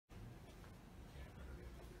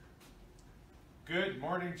Good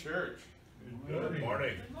morning, church. Good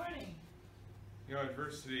morning. Good morning. You know,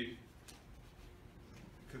 adversity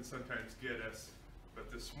can sometimes get us,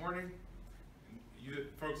 but this morning, you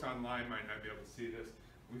folks online might not be able to see this.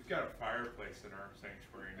 We've got a fireplace in our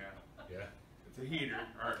sanctuary now. Yeah. It's a heater.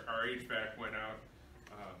 Our HVAC went out,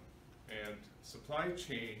 and supply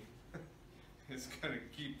chain is going to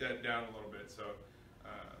keep that down a little bit. So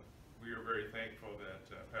we are very thankful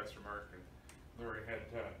that Pastor Mark and Lori had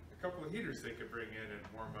a couple of heaters they could bring in and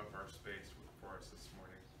warm up our space for us this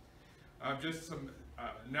morning. Just some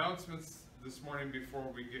announcements this morning before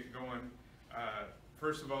we get going.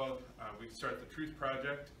 First of all, we start the Truth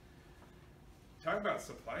Project. Talk about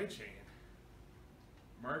supply chain.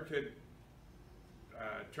 Mark had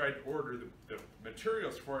tried to order the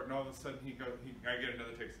materials for it, and all of a sudden I get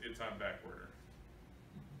another text, it's on back order.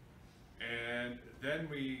 And then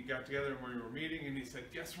we got together and we were meeting, and he said,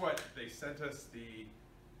 guess what? They sent us the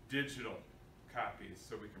digital copies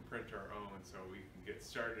so we can print our own, so we can get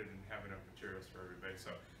started and have enough materials for everybody.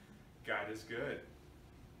 So God is good.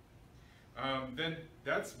 Then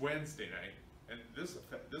that's Wednesday night, and this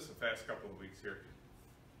is a fast couple of weeks here.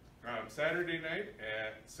 Saturday night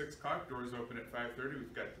at 6 o'clock, doors open at 5:30.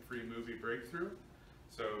 We've got the free movie Breakthrough.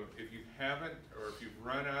 So if you haven't, or if you've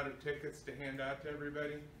run out of tickets to hand out to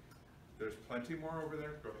everybody, there's plenty more over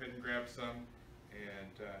there. Go ahead and grab some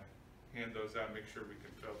and hand those out. Make sure we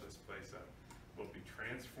can fill this place up. We'll be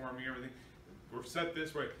transforming everything. We're set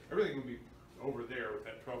this way. Everything will be over there with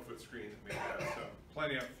that 12-foot screen that we have. So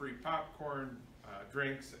plenty of free popcorn,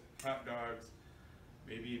 drinks, hot dogs,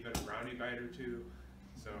 maybe even a brownie bite or two.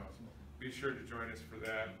 So be sure to join us for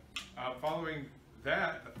that. Following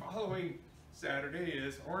that, the following Saturday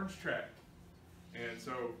is Orange Track. And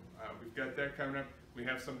so we've got that coming up. We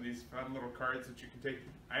have some of these fun little cards that you can take.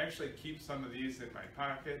 I actually keep some of these in my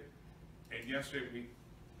pocket. And yesterday,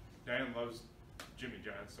 Diane loves Jimmy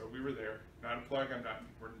John, so we were there. Not a plug,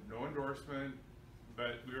 we're no endorsement,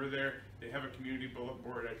 but we were there. They have a community bullet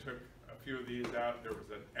board. I took a few of these out. There was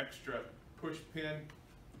an extra push pin,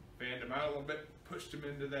 fanned them out a little bit, pushed them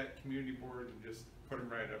into that community board, and just put them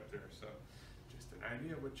right up there. So just an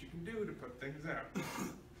idea of what you can do to put things out.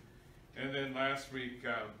 And then last week,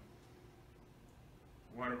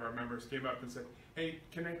 one of our members came up and said, hey,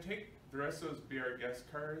 can I take the rest of those Be Our Guest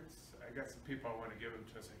cards? I got some people I want to give them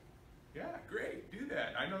to. I said, yeah, great, do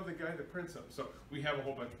that. I know the guy that prints them. So we have a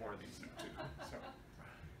whole bunch more of these now too.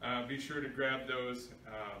 So be sure to grab those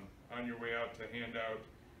on your way out to hand out.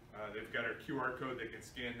 They've got our QR code. They can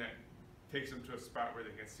scan that. Takes them to a spot where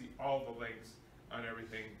they can see all the links on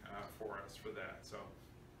everything for us for that. So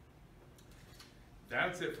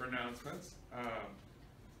that's it for announcements.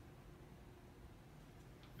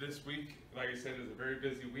 This week, like I said, is a very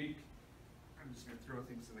busy week. I'm just going to throw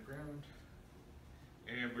things in the ground.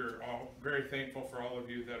 And we're all very thankful for all of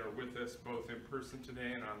you that are with us both in person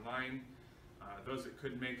today and online. Those that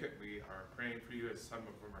couldn't make it, we are praying for you as some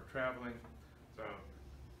of them are traveling. So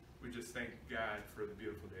we just thank God for the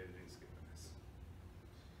beautiful day that He's given us.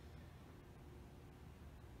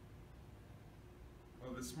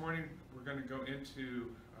 Well, this morning we're going to go into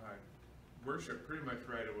worship pretty much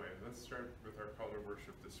right away. Let's start with our call to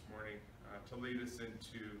worship this morning to lead us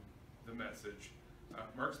into the message.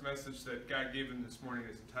 Mark's message that God gave him this morning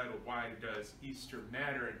is entitled, Why Does Easter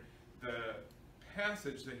Matter? And the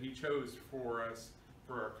passage that he chose for us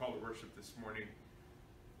for our call to worship this morning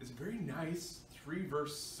is a very nice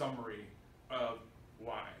 3-verse summary of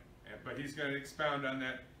why. But he's going to expound on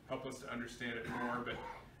that, help us to understand it more. But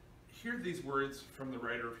hear these words from the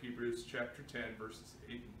writer of Hebrews chapter 10, verses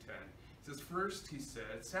 8 and 10. It says, first, he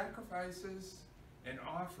said, sacrifices and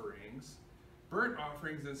offerings, burnt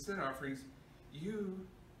offerings and sin offerings, you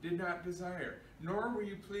did not desire, nor were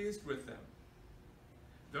you pleased with them,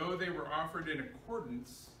 though they were offered in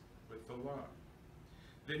accordance with the law.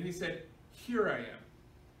 Then he said, here I am.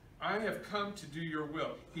 I have come to do your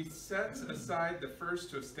will. He sets aside the first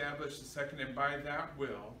to establish the second, and by that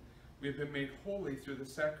will, we have been made holy through the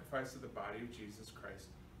sacrifice of the body of Jesus Christ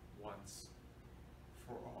once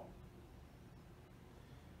for all.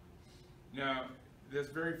 Now, this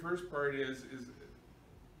very first part is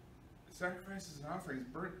sacrifices and offerings,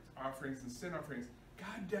 burnt offerings and sin offerings.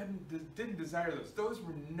 God didn't desire those. Those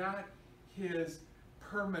were not His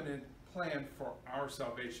permanent plan for our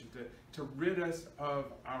salvation, to rid us of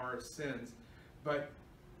our sins. But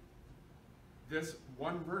this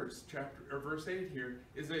one verse, verse 8 here,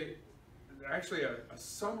 is actually a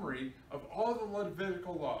summary of all the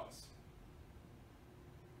Levitical laws.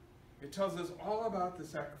 It tells us all about the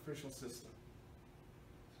sacrificial system.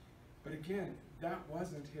 But again, that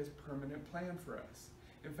wasn't His permanent plan for us.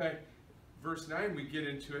 In fact, verse 9, we get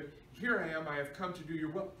into it. Here I am, I have come to do your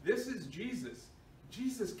will. This is Jesus.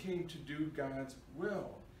 Jesus came to do God's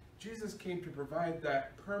will. Jesus came to provide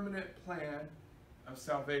that permanent plan of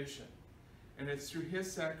salvation. And it's through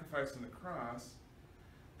his sacrifice on the cross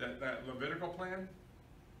that that Levitical plan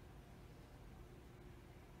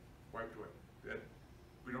wiped away.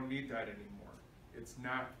 We don't need that anymore. It's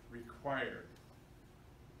not required.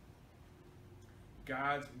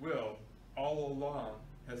 God's will all along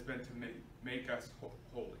has been to make us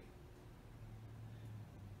holy.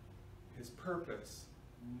 His purpose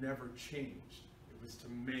never changed. It was to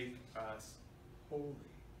make us holy.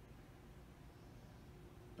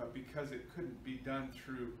 But because it couldn't be done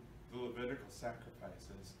through the Levitical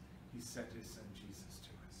sacrifices, he sent his son Jesus to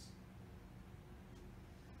us.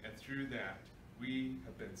 And through that, we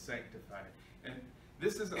have been sanctified. And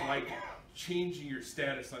this isn't like changing your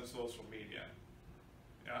status on social media.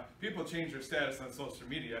 People change their status on social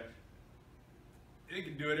media. They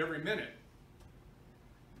can do it every minute.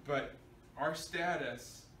 But our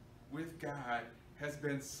status with God has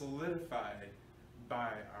been solidified by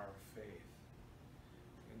our faith.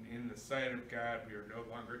 And in the sight of God, we are no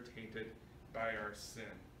longer tainted by our sin.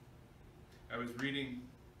 I was reading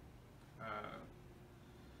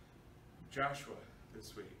Joshua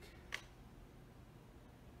this week.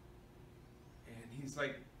 And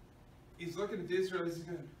he's looking at the Israelites, he's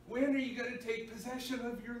going, when are you going to take possession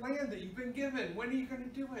of your land that you've been given? When are you going to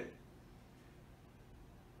do it?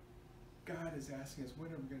 God is asking us,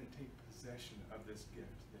 when are we going to take possession of this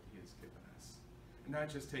gift that he has given us? And not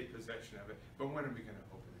just take possession of it, but when are we going to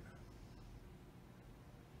open it up?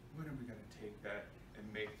 When are we going to take that and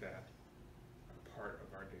make that a part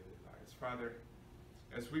of our daily lives? Father,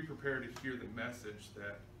 as we prepare to hear the message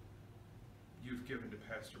that you've given to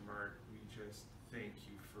Pastor Mark, we just thank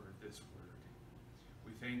you for this word.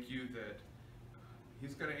 We thank you that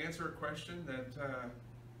he's going to answer a question that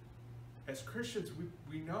as Christians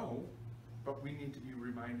we know, but we need to be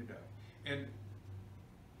reminded of. And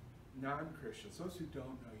non-Christians, those who don't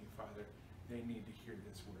know you, Father, they need to hear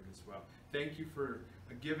this word as well. Thank you for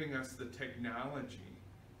giving us the technology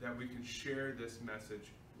that we can share this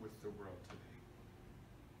message with the world today.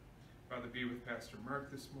 Father, be with Pastor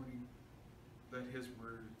Mark this morning. Let his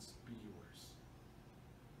words be yours.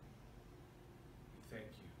 We thank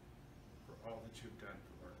you for all that you've done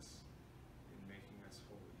for us in making us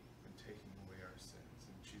holy and taking away our sins.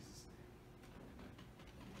 In Jesus' name, amen.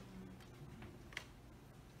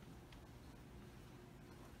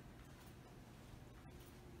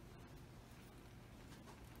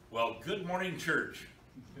 Well, good morning, church.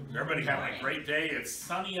 Everybody having a great day. It's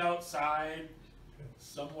sunny outside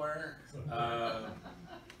somewhere. A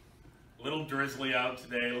little drizzly out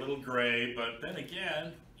today, a little gray, but then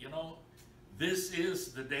again, you know, this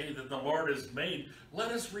is the day that the Lord has made.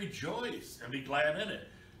 Let us rejoice and be glad in it.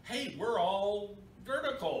 Hey, we're all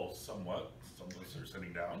vertical somewhat. Some of us are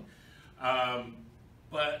sitting down.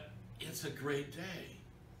 But it's a great day.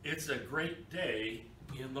 It's a great day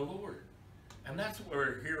in the Lord. And that's what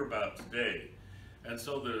we're here about today. And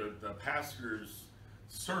so the pastor's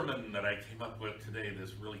sermon that I came up with today,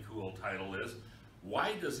 this really cool title is,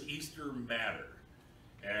 Why Does Easter Matter?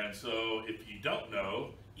 And so if you don't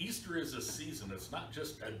know, Easter is a season. It's not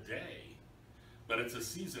just a day, but it's a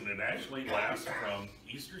season. It actually lasts from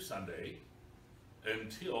Easter Sunday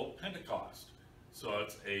until Pentecost. So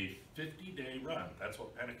it's a 50-day run. That's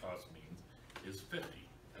what Pentecost means, is 50.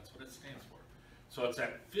 That's what it stands for. So it's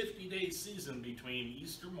that 50-day season between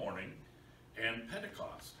Easter morning and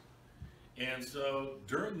Pentecost. And so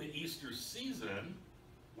during the Easter season,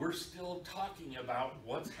 we're still talking about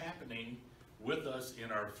what's happening with us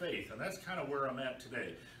in our faith. And that's kind of where I'm at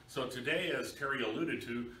today. So today, as Terry alluded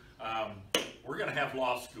to, we're going to have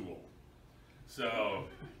law school. So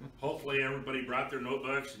hopefully everybody brought their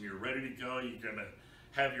notebooks and you're ready to go. You're going to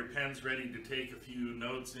have your pens ready to take a few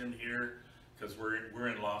notes in here because we're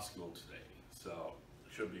in law school today. So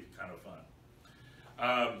it should be kind of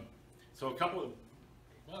fun. So a couple of,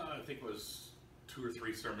 well, I think it was 2 or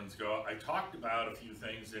 3 sermons ago, I talked about a few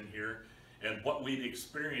things in here and what we'd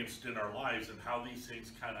experienced in our lives and how these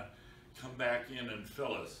things kind of come back in and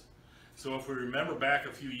fill us. So if we remember back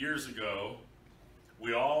a few years ago,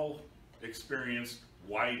 we all experienced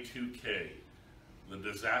Y2K, the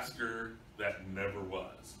disaster that never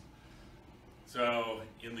was. So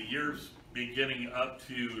in the years beginning up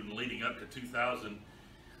to and leading up to 2000,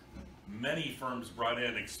 many firms brought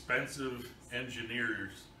in expensive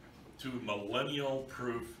engineers to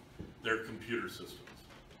millennial-proof their computer systems.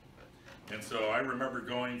 And so I remember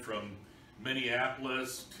going from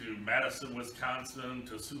Minneapolis to Madison, Wisconsin,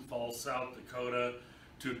 to Sioux Falls, South Dakota,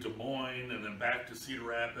 to Des Moines, and then back to Cedar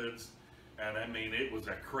Rapids. And I mean, it was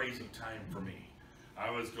a crazy time for me. I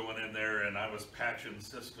was going in there and I was patching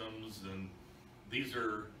systems, and these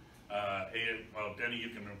are, well, Denny, you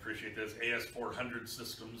can appreciate this, AS400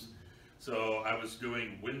 systems. So I was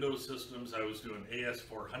doing Windows systems, I was doing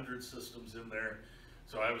AS400 systems in there.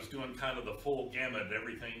 So I was doing kind of the full gamut,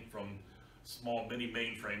 everything from small mini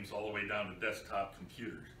mainframes all the way down to desktop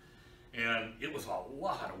computers. And it was a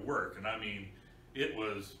lot of work, and I mean, it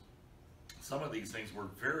was, some of these things were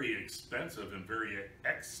very expensive and very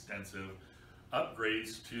extensive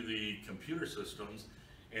upgrades to the computer systems,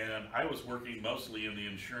 and I was working mostly in the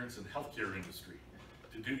insurance and healthcare industry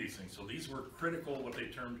to do these things. So these were critical, what they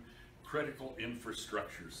termed critical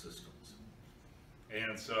infrastructure systems.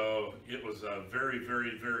 And so it was a very,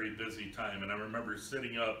 very, very busy time, and I remember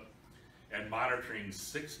sitting up and monitoring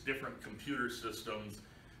 6 different computer systems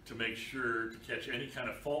to make sure to catch any kind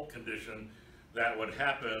of fault condition that would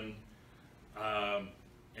happen.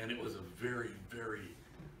 And it was a very, very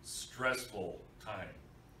stressful time,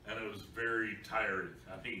 and it was very tiring.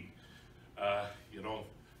 I mean, you know,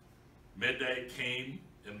 midday came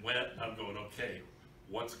and went, and I'm going, okay,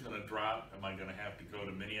 what's gonna drop? Am I gonna have to go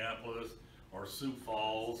to Minneapolis or Sioux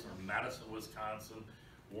Falls or Madison, Wisconsin?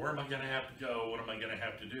 Where am I gonna have to go? What am I gonna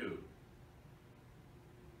have to do?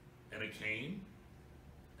 And it came,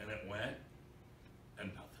 and it went, and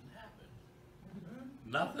nothing happened.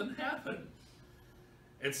 Nothing happened.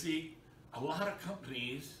 And see, a lot of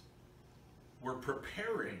companies were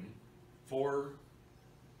preparing for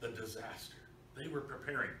the disaster. They were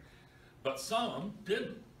preparing, but some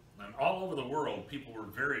didn't. And all over the world, people were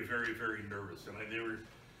very, very, very nervous. And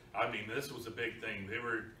I mean, this was a big thing. They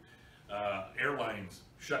were, airlines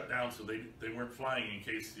shut down, so they weren't flying in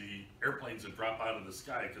case the airplanes would drop out of the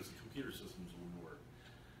sky because the computer systems wouldn't work.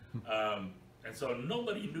 And so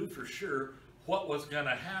nobody knew for sure what was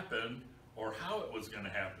gonna happen or how it was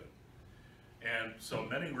gonna happen. And so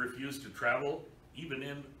many refused to travel even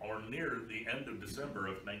in or near the end of December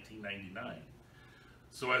of 1999.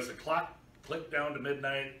 So as the clock clicked down to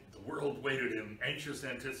midnight, the world waited in anxious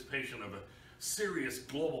anticipation of a serious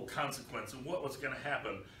global consequence and what was gonna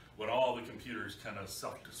happen when all the computers kind of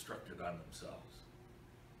self-destructed on themselves.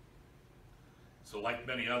 So like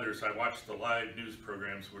many others, I watched the live news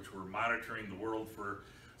programs which were monitoring the world for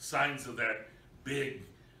signs of that big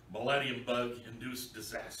millennium bug-induced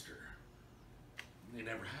disaster. They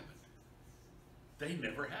never happened. They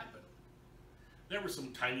never happened. There were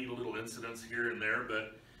some tiny little incidents here and there,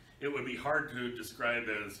 but it would be hard to describe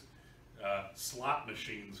as slot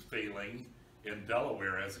machines failing in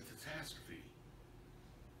Delaware as a catastrophe.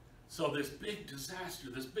 So this big disaster,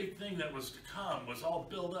 this big thing that was to come was all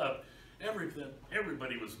built up.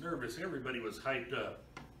 Everybody was nervous, everybody was hyped up,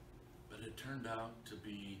 but it turned out to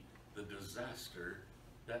be the disaster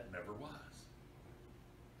that never was.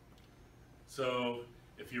 So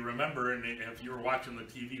if you remember, and if you were watching the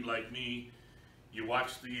TV like me, you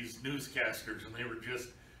watched these newscasters and they were just,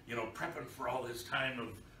 you know, prepping for all this time of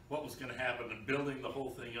what was going to happen and building the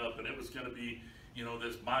whole thing up, and it was going to be, you know,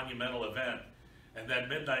 this monumental event. And then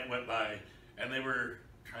midnight went by and they were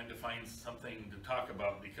trying to find something to talk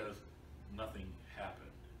about because nothing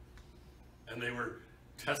happened. And they were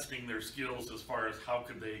testing their skills as far as how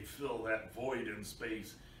could they fill that void in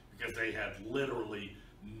space because they had literally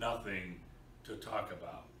nothing to talk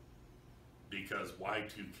about, because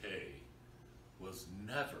Y2K was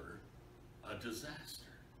never a disaster.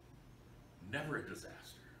 Never a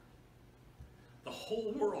disaster. The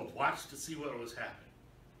whole world watched to see what was happening.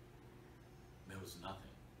 There was nothing.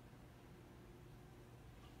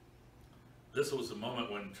 This was a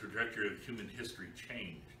moment when the trajectory of human history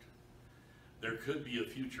changed. There could be a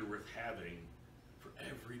future worth having for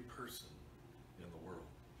every person in the world.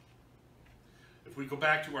 If we go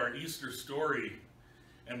back to our Easter story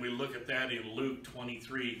and we look at that in Luke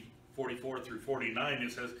 23:44 through 49,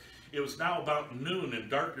 it says, "It was now about noon and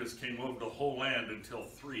darkness came over the whole land until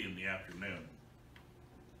 3 in the afternoon.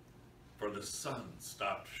 For the sun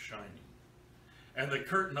stopped shining. And the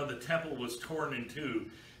curtain of the temple was torn in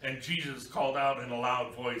two, and Jesus called out in a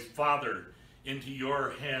loud voice, 'Father, into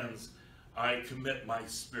your hands I commit my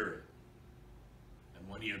spirit.' And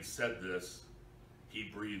when he had said this, he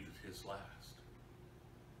breathed his last.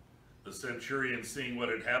 The centurion, seeing what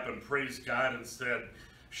had happened, praised God and said,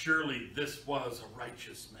 'Surely this was a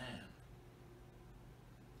righteous man.'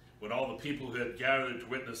 When all the people who had gathered to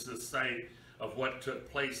witness this sight of what took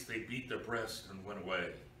place, they beat their breasts and went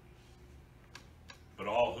away. But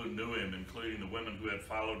all who knew him, including the women who had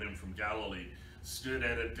followed him from Galilee, stood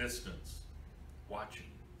at a distance, watching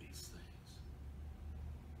these things."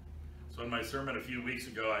 So in my sermon a few weeks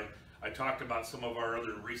ago, I talked about some of our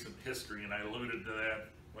other recent history, and I alluded to that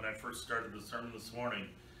when I first started the sermon this morning.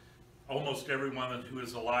 Almost everyone who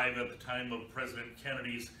is alive at the time of President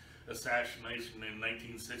Kennedy's assassination in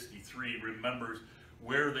 1963 remembers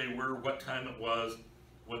where they were, what time it was,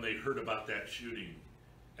 when they heard about that shooting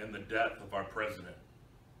and the death of our president.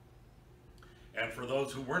 And for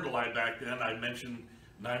those who weren't alive back then, I mentioned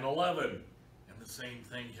 9/11, and the same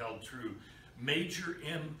thing held true. Major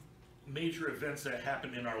events that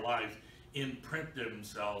happened in our lives imprint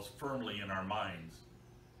themselves firmly in our minds.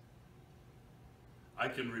 I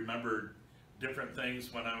can remember different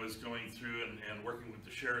things when I was going through and working with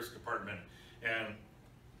the Sheriff's Department, and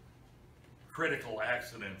critical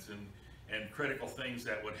accidents and critical things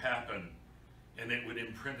that would happen, and it would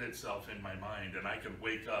imprint itself in my mind, and I could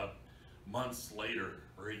wake up months later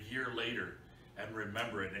or a year later and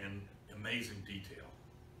remember it in amazing detail,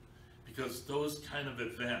 because those kind of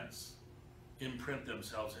events imprint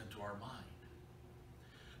themselves into our mind.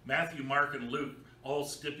 Matthew, Mark, and Luke all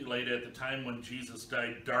stipulate at the time when Jesus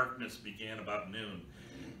died, darkness began about noon.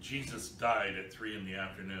 Jesus died at 3 in the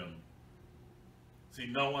afternoon. See,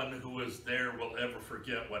 no one who was there will ever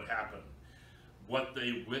forget what happened. What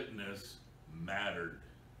they witnessed mattered.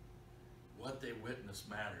 What they witnessed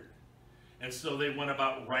mattered. And so they went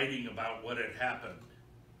about writing about what had happened.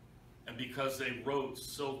 And because they wrote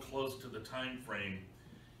so close to the time frame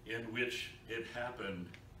in which it happened,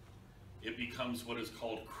 it becomes what is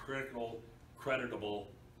called creditable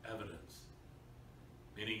evidence.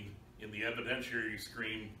 Meaning, in the evidentiary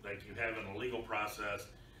stream like you have in a legal process,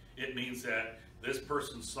 it means that this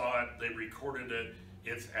person saw it, they recorded it,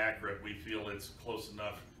 it's accurate, we feel it's close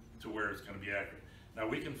enough to where it's going to be accurate. Now,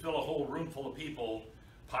 we can fill a whole room full of people,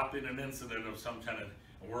 pop in an incident of some kind of,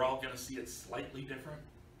 and we're all going to see it slightly different.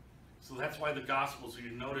 So that's why the Gospels, you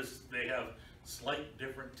notice they have slight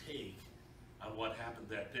different take on what happened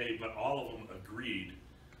that day, but all of them agreed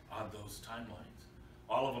on those timelines.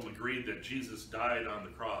 All of them agreed that Jesus died on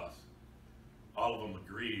the cross. All of them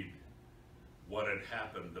agreed what had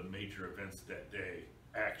happened, the major events that day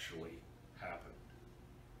actually happened.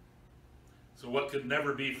 So what could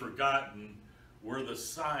never be forgotten were the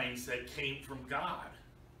signs that came from God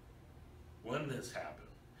when this happened.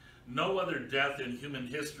 No other death in human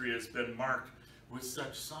history has been marked with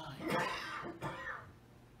such signs.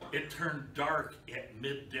 It turned dark at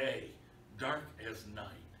midday, dark as night,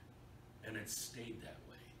 and it stayed that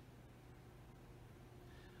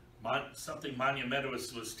way. Something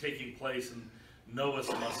monumentous was taking place, and Noah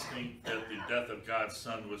must think that the death of God's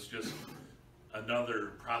son was just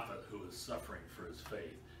another prophet who was suffering for his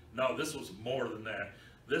faith. No, this was more than that.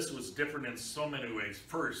 This was different in so many ways.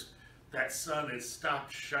 First, that sun had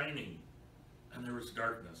stopped shining, and there was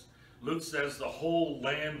darkness. Luke says the whole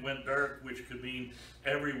land went dark, which could mean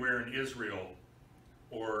everywhere in Israel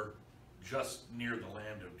or just near the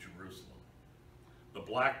land of Jerusalem. The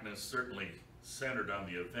blackness certainly centered on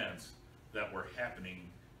the events that were happening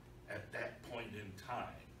at that point in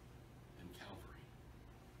time in Calvary.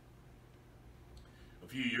 A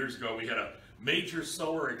few years ago, we had a major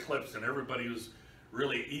solar eclipse, and everybody was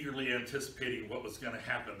really eagerly anticipating what was going to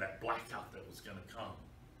happen, that blackout that was going to come.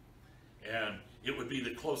 And it would be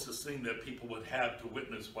the closest thing that people would have to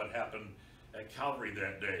witness what happened at Calvary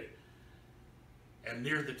that day. And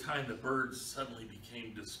near the time, the birds suddenly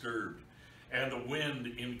became disturbed and the wind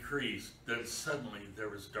increased. Then suddenly there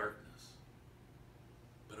was darkness.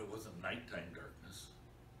 But it wasn't nighttime darkness.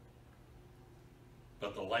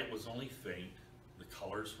 But the light was only faint, the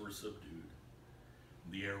colors were subdued,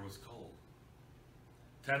 the air was cold.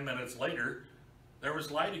 10 minutes later, there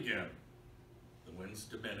was light again. The winds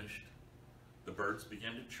diminished, the birds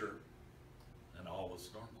began to chirp, and all was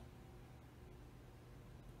normal.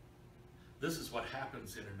 This is what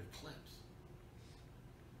happens in an eclipse.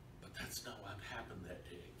 But that's not what happened that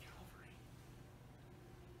day at Calvary.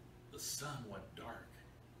 The sun went dark.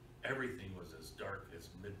 Everything was as dark as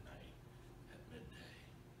midnight at midday.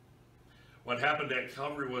 What happened at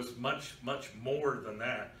Calvary was much, much more than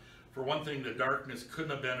that. For one thing, the darkness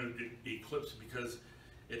couldn't have been an eclipse because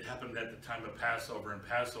it happened at the time of Passover, and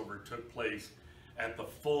Passover took place at the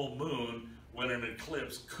full moon when an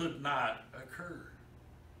eclipse could not occur.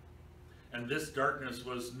 And this darkness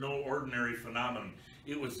was no ordinary phenomenon.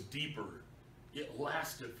 It was deeper. It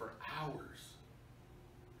lasted for hours.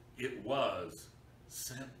 It was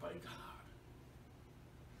sent by God.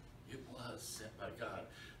 It was sent by God.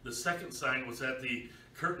 The second sign was that the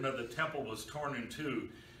curtain of the temple was torn in two.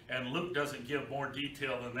 And Luke doesn't give more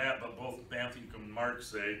detail than that, but both Matthew and Mark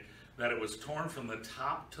say that it was torn from the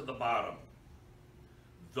top to the bottom.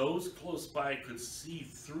 Those close by could see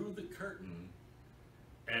through the curtain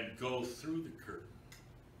and go through the curtain.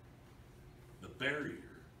 The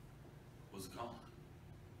barrier was gone.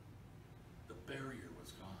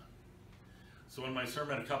 So in my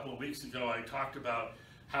sermon a couple of weeks ago, I talked about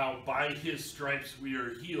how by his stripes we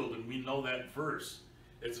are healed, and we know that verse.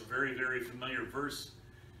 It's a very, very familiar verse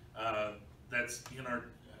that's in our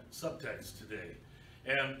subtext today.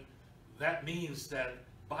 And that means that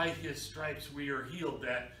by his stripes we are healed,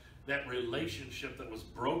 that relationship that was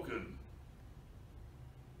broken,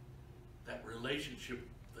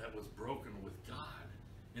 with God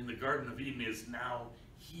in the Garden of Eden is now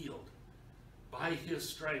healed. By his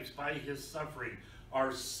stripes, by his suffering,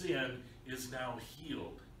 our sin is now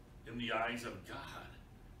healed in the eyes of God.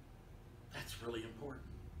 That's really important.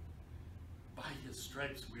 By his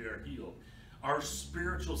stripes we are healed. Our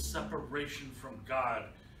spiritual separation from God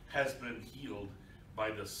has been healed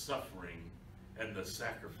by the suffering and the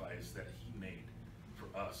sacrifice that he made for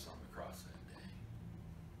us on the cross that day.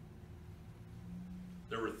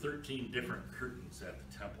 There were 13 different curtains at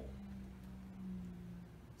the temple.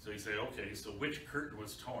 So you say, okay, so which curtain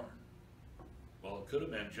was torn? Well, it could have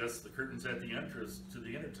been just the curtains at the entrance to the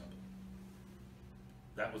inner temple.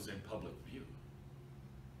 That was in public view.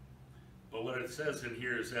 But what it says in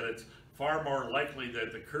here is that it's far more likely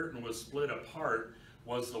that the curtain was split apart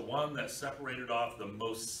was the one that separated off the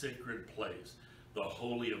most sacred place, the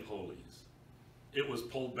Holy of Holies. It was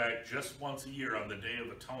pulled back just once a year on the Day of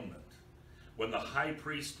Atonement, when the high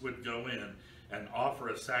priest would go in and offer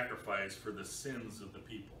a sacrifice for the sins of the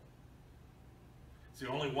people. See,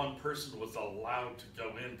 only one person was allowed to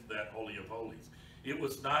go into that Holy of Holies. It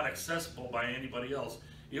was not accessible by anybody else.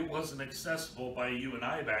 It wasn't accessible by you and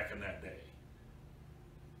I back in that day.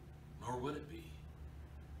 Nor would it be.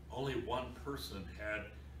 Only one person had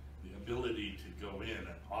the ability to go in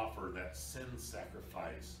and offer that sin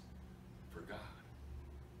sacrifice for God.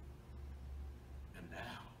 And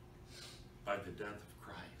now, by the death of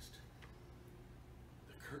Christ,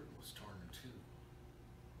 the curtain was torn in two.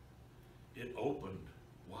 It opened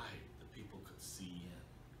wide, the people could see in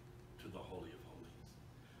to the Holy of Holies.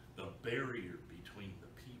 The barrier between the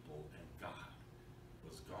people and God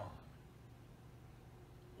was gone.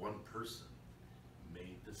 One person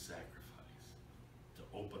made the sacrifice to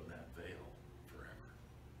open that veil forever.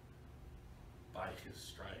 By his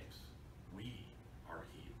stripes, we are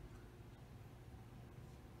healed.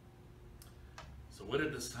 So what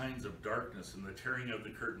did the signs of darkness and the tearing of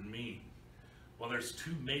the curtain mean? Well, there's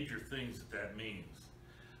two major things that means.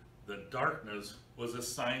 The darkness was a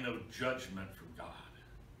sign of judgment from God.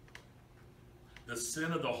 The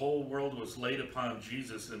sin of the whole world was laid upon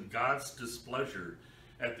Jesus, and God's displeasure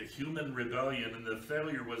at the human rebellion and the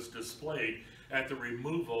failure was displayed at the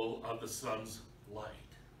removal of the sun's light.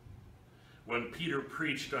 When Peter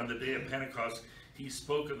preached on the day of Pentecost, he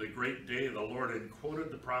spoke of the great day of the Lord and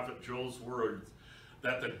quoted the prophet Joel's words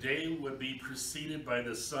that the day would be preceded by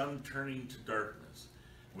the sun turning to darkness.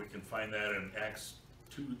 We can find that in Acts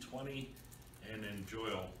 2:20 and in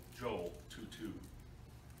Joel 2:2.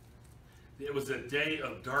 It was a day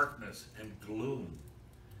of darkness and gloom,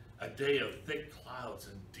 a day of thick clouds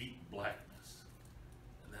and deep blackness.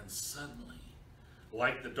 And then suddenly,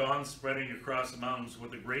 like the dawn spreading across the mountains,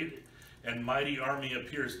 with a great and mighty army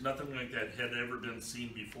appears, nothing like that had ever been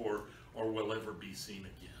seen before or will ever be seen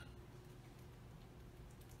again.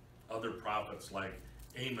 Other prophets like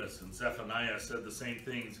Amos and Zephaniah said the same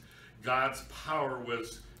things. God's power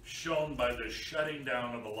was shown by the shutting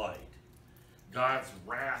down of the light. God's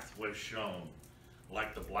wrath was shown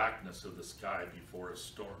like the blackness of the sky before a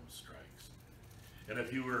storm strikes. And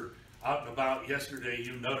if you were out and about yesterday,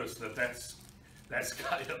 you noticed that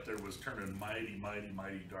sky up there was turning mighty, mighty,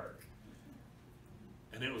 mighty dark.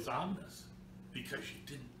 And it was ominous because you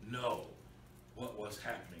didn't know what was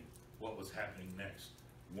happening next,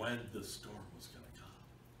 when the storm was going to come.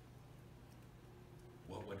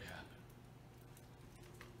 What would happen?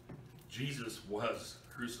 Jesus was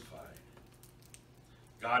crucified.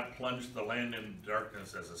 God plunged the land in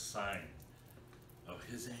darkness as a sign of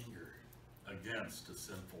his anger against a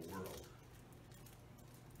sinful world.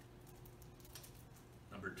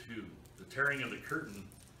 Number two, the tearing of the curtain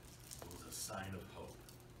was a sign of hope.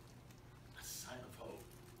 A sign of hope.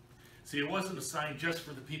 See, it wasn't a sign just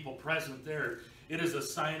for the people present there. It is a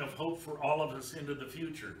sign of hope for all of us into the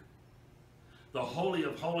future. The Holy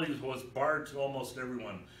of Holies was barred to almost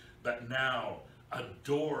everyone, but now a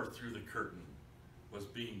door through the curtain was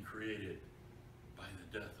being created by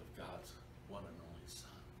the death of God's one and only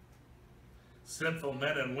Son. Sinful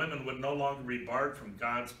men and women would no longer be barred from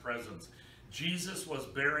God's presence. Jesus was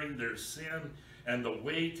bearing their sin, and the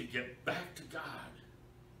way to get back to God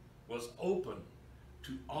was open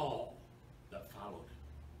to all that followed him.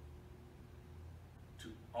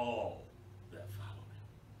 To all that followed him.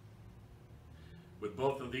 With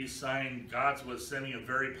both of these signs, God was sending a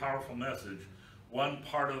very powerful message. one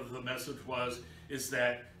part of the message is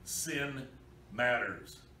that sin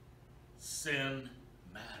matters. Sin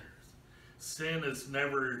matters. Sin is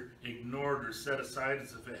never ignored or set aside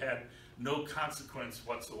as if it had no consequence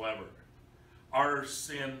whatsoever. Our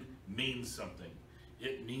sin means something.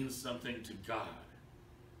 It means something to God.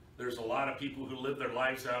 There's a lot of people who live their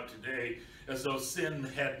lives out today as though sin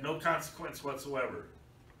had no consequence whatsoever.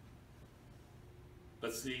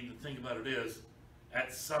 But see, the thing about it is,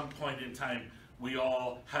 at some point in time, we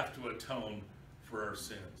all have to atone for our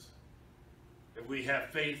sins. If we have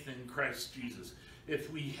faith in Christ Jesus,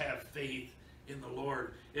 if we have faith in the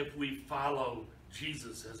Lord, if we follow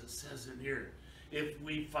Jesus, as it says in here, if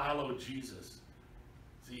we follow Jesus,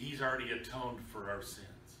 see, he's already atoned for our sins.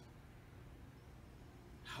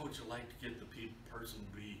 How would you like to get the person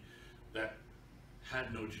to be that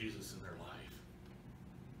had no Jesus in their life?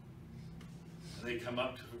 And they come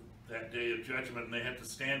up to that day of judgment and they have to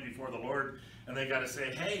stand before the Lord and they got to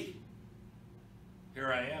say, hey,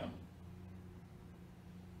 here I am.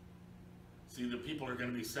 See, the people are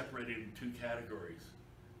going to be separated in two categories.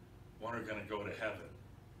 One are going to go to heaven.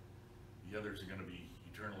 The others are going to be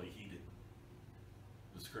eternally heated.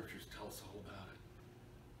 The scriptures tell us all about it.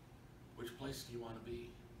 Which place do you want to be?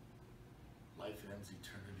 Life ends,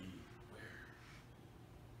 eternity where?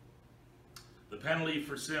 The penalty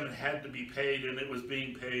for sin had to be paid, and it was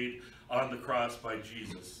being paid on the cross by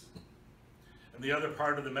Jesus. And the other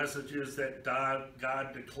part of the message is that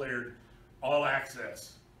God declared all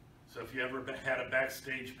access. So if you ever had a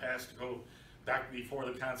backstage pass to go back before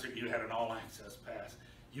the concert, you had an all access pass.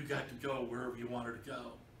 You got to go wherever you wanted to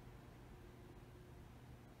go.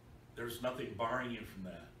 There's nothing barring you from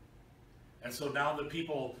that. And so now the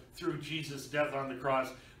people, through Jesus' death on the cross,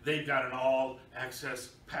 they've got an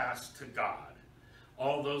all-access pass to God.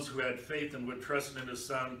 All those who had faith and would trust in his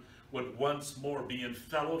Son would once more be in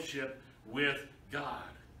fellowship with God.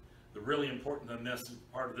 The really important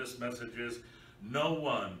part of this message is no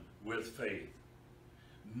one with faith,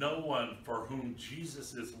 no one for whom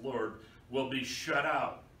Jesus is Lord will be shut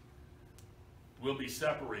out, will be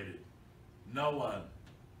separated. No one.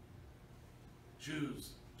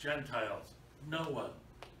 Jews, Gentiles, no one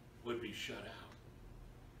would be shut out.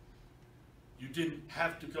 You didn't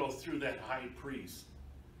have to go through that high priest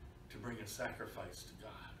to bring a sacrifice to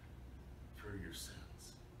God for your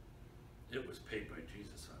sins. It was paid by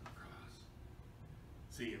Jesus on the cross.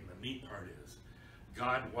 See, and the neat part is,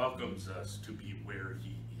 God welcomes us to be where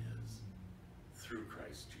he is through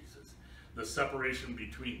Christ Jesus. The separation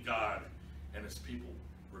between God and his people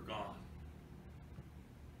were gone.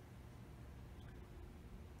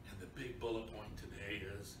 Big bullet point today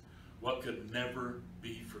is what could never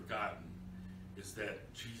be forgotten is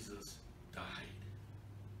that Jesus died.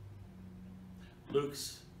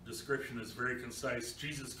 Luke's description is very concise.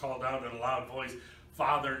 Jesus called out in a loud voice,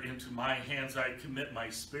 "Father, into my hands I commit my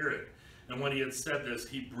spirit." And when he had said this,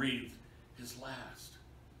 he breathed his last.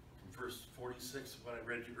 From verse 46, what I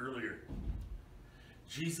read you earlier.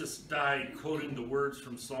 Jesus died quoting the words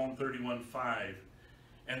from Psalm 31:5.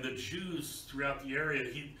 And the Jews throughout the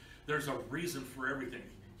area, there's a reason for everything.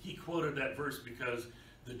 He quoted that verse because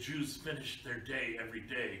the Jews finished their day every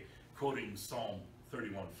day quoting Psalm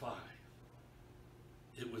 31:5.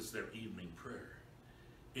 It was their evening prayer.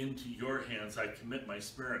 Into your hands I commit my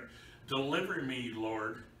spirit. Deliver me,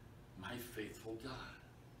 Lord, my faithful God.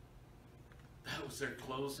 That was their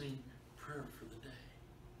closing prayer for the day.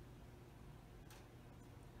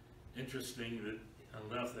 Interesting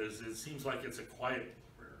enough, it seems like it's a quiet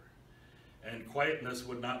prayer. And quietness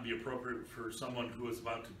would not be appropriate for someone who is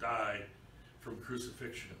about to die from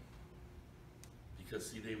crucifixion. Because,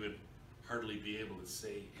 see, they would hardly be able to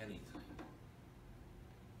say anything.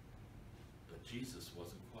 But Jesus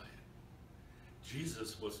wasn't quiet.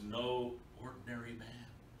 Jesus was no ordinary man.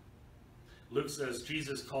 Luke says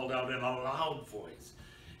Jesus called out in a loud voice.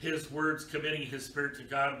 His words committing his spirit to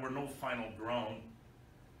God were no final groan,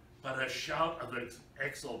 but a shout of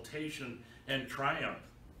exultation and triumph.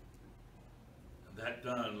 And that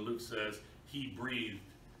done, Luke says, he breathed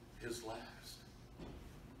his last.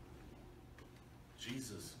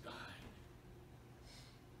 Jesus died.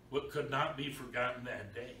 What could not be forgotten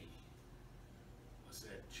that day was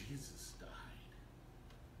that Jesus died.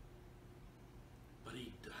 But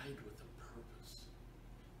he died with a purpose.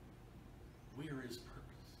 We are his purpose.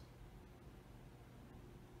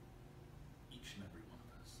 Each and every one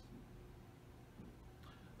of us.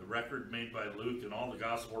 The record made by Luke and all the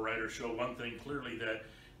gospel writers show one thing clearly, that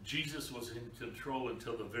Jesus was in control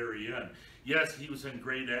until the very end. Yes, he was in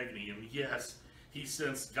great agony, and yes, he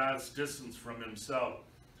sensed God's distance from himself,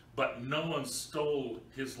 but no one stole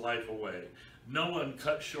his life away. No one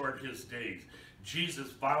cut short his days.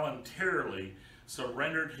 Jesus voluntarily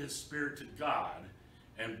surrendered his spirit to God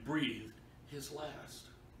and breathed his last.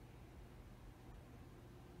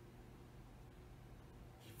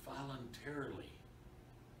 He voluntarily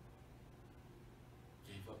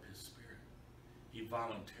gave up his spirit. He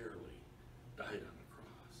voluntarily died on the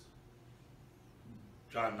cross.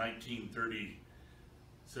 John 19:30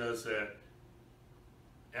 says that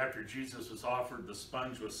after Jesus was offered the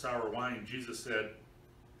sponge with sour wine, Jesus said,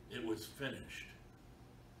 "It was finished."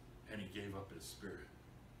 And he gave up his spirit.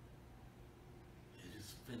 It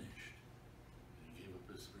is finished. And he gave up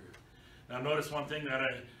his spirit. Now notice one thing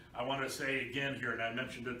that I want to say again here, and I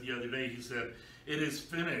mentioned it the other day. He said, "It is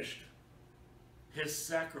finished." His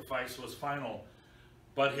sacrifice was final,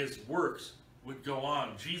 but his works would go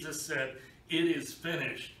on. Jesus said, "It is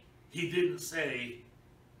finished." He didn't say,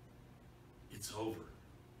 "It's over."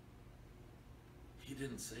 He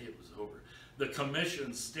didn't say it was over. The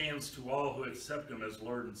commission stands to all who accept him as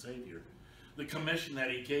Lord and Savior. The commission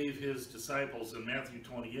that he gave his disciples in Matthew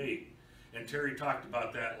 28, and Terry talked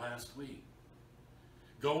about that last week.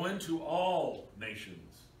 Go into all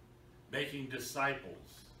nations, making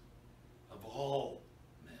disciples of all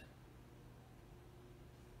men.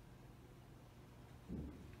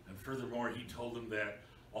 And furthermore, he told them that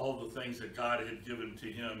all the things that God had given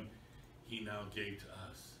to him, he now gave to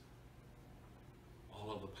us.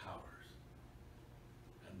 All of the powers.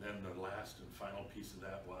 And then the last and final piece of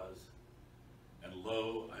that was, "And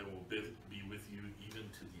lo, I will be with you even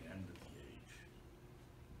to the end of the age."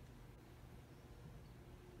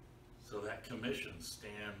 So that commission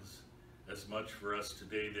stands as much for us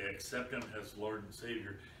today to accept him as Lord and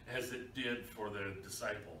Savior as it did for the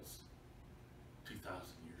disciples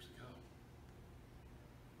 2,000 years ago.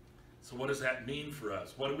 So what does that mean for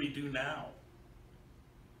us? What do we do now?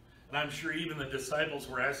 And I'm sure even the disciples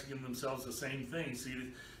were asking themselves the same thing.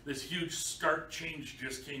 See, this huge stark change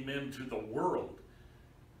just came into the world,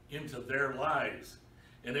 into their lives.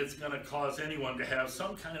 And it's going to cause anyone to have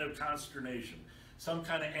some kind of consternation, some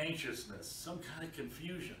kind of anxiousness, some kind of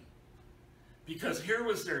confusion. Because here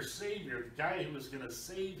was their Savior, the guy who was going to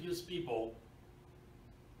save his people,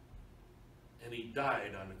 and he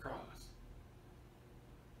died on the cross.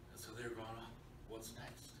 And so they're going, "Oh, what's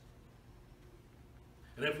next?"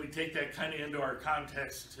 And if we take that kind of into our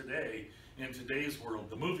context today, in today's world,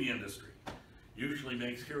 the movie industry usually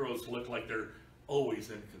makes heroes look like they're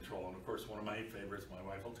always in control. And of course, one of my favorites, my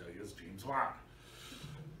wife will tell you, is James Bond.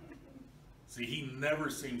 See, he never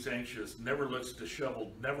seems anxious, never looks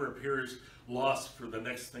disheveled, never appears lost for the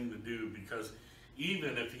next thing to do, because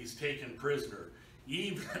even if he's taken prisoner,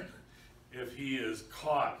 even if he is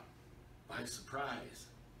caught by surprise,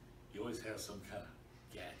 he always has some kind of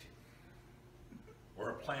gadget or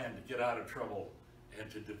a plan to get out of trouble and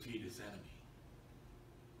to defeat his enemy.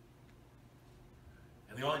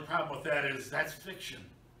 And the only problem with that is that's fiction.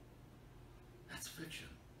 That's fiction.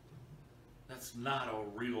 That's not a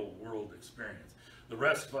real world experience. The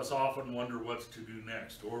rest of us often wonder what to do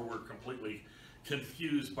next, or we're completely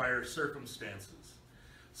confused by our circumstances.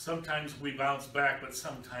 Sometimes we bounce back, but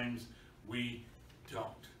sometimes we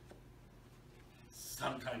don't.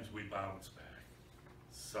 Sometimes we bounce back.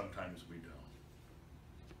 Sometimes we don't.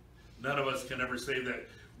 None of us can ever say that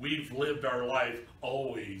we've lived our life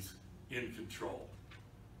always in control.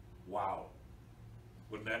 Wow.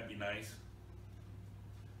 Wouldn't that be nice?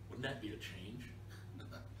 Wouldn't that be a change?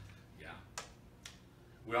 Yeah.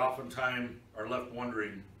 We oftentimes are left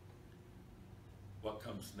wondering, what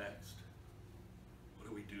comes next? What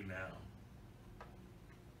do we do now?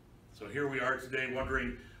 So here we are today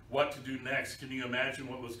wondering what to do next. Can you imagine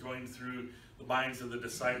what was going through the minds of the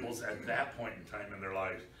disciples at that point in time in their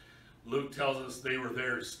lives? Luke tells us they were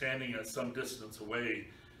there standing at some distance away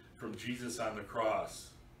from Jesus on the cross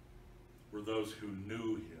were those who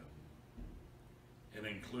knew him, and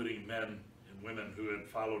including men and women who had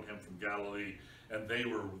followed him from Galilee, and they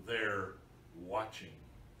were there watching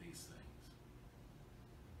these things.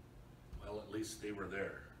 Well, at least they were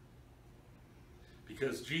there.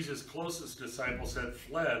 Because Jesus' closest disciples had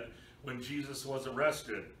fled when Jesus was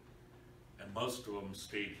arrested, and most of them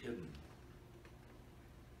stayed hidden.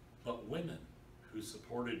 But women who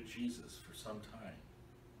supported Jesus for some time,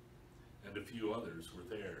 and a few others were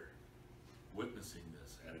there, witnessing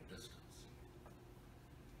this at a distance.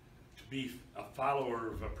 To be a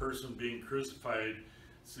follower of a person being crucified,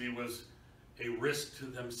 see, was a risk to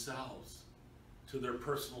themselves, to their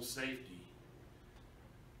personal safety.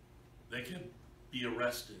 They could be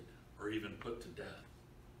arrested or even put to death.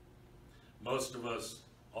 Most of us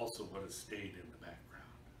also would have stayed in the background.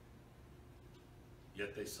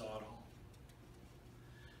 Yet they saw it all.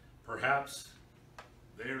 Perhaps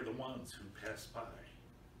they are the ones who passed by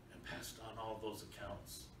and passed on all those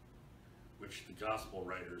accounts, which the gospel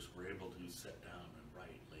writers were able to set down and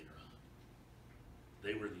write later on.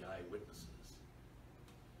 They were the eyewitnesses.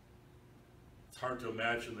 It's hard to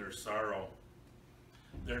imagine their sorrow.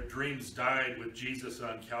 Their dreams died with Jesus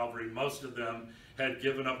on Calvary. Most of them had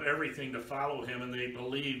given up everything to follow him, and they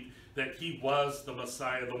believed that he was the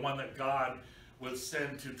Messiah, the one that God would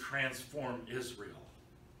send to transform Israel.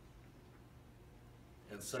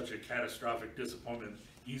 And such a catastrophic disappointment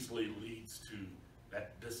easily leads to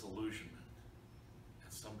that disillusionment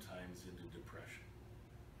and sometimes into depression.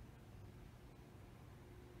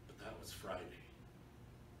 But that was Friday.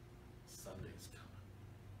 Sunday's coming.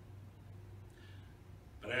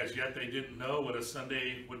 But as yet they didn't know what a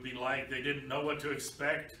Sunday would be like. They didn't know what to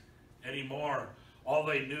expect anymore. All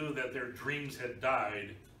they knew that their dreams had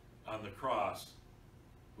died on the cross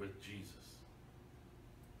with Jesus.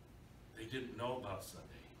 They didn't know about Sunday.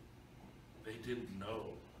 They didn't know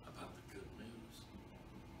about the good news.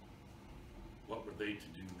 What were they to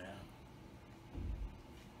do now?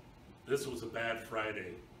 This was a bad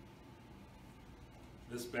Friday.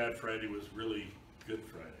 This bad Friday was really Good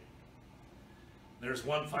Friday. There's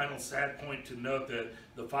one final sad point to note, that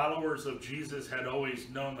the followers of Jesus had always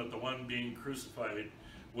known that the one being crucified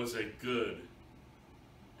was a good,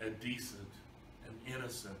 a decent, an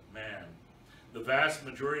innocent man. The vast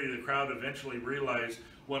majority of the crowd eventually realized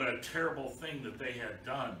what a terrible thing that they had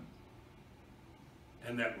done.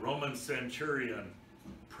 And that Roman centurion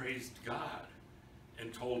praised God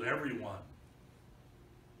and told everyone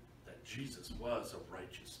that Jesus was a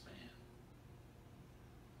righteous man.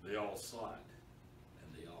 They all saw it.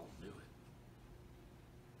 They all knew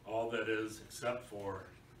it. All that is, except for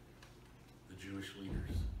the Jewish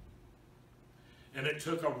leaders. And it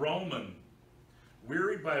took a Roman,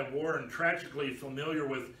 wearied by war and tragically familiar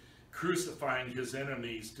with crucifying his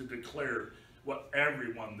enemies, to declare what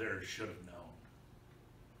everyone there should have known.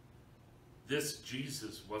 This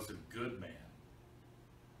Jesus was a good man.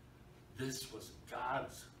 This was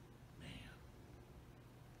God's man.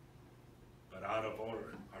 But out of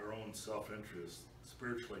our own self-interest,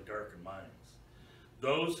 spiritually darkened minds,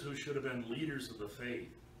 those who should have been leaders of the faith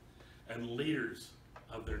and leaders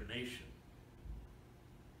of their nation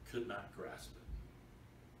could not grasp it.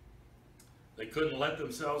 They couldn't let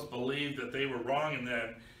themselves believe that they were wrong and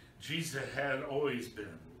that Jesus had always been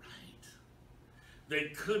right. They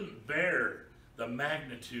couldn't bear the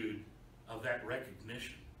magnitude of that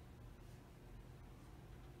recognition.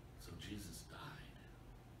 So Jesus died.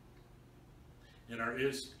 In our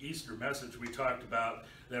Easter message, we talked about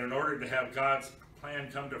that in order to have God's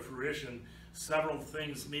plan come to fruition, several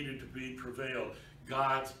things needed to be prevailed.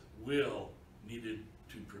 God's will needed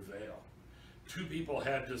to prevail. Two people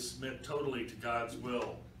had to submit totally to God's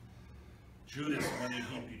will. Judas when he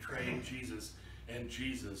betrayed Jesus, and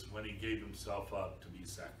Jesus when he gave himself up to be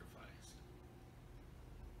sacrificed.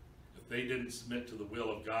 If they didn't submit to the will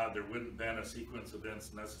of God, there wouldn't have been a sequence of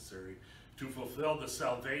events necessary to fulfill the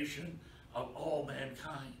salvation of all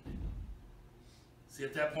mankind. See,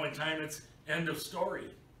 at that point in time, it's end of story.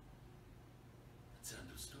 It's end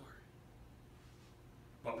of story.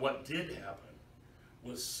 But what did happen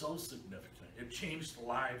was so significant. It changed the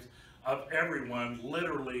lives of everyone,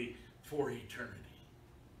 literally for eternity.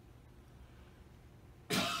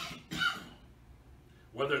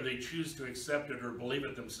 Whether they choose to accept it or believe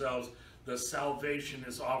it themselves, the salvation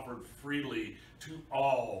is offered freely to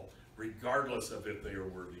all, regardless of if they are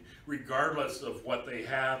worthy, regardless of what they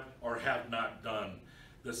have or have not done.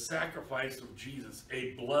 The sacrifice of Jesus,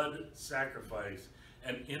 a blood sacrifice,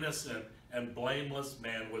 an innocent and blameless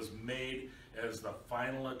man, was made as the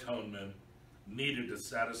final atonement needed to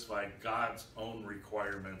satisfy God's own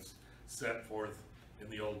requirements set forth in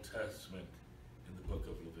the Old Testament in the book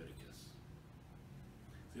of Leviticus.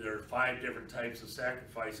 See, there are 5 different types of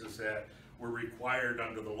sacrifices that were required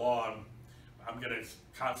under the law. I'm going to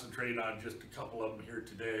concentrate on just a couple of them here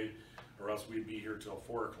today, or else we'd be here till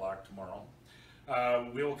 4 o'clock tomorrow.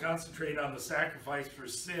 We will concentrate on the sacrifice for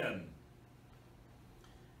sin.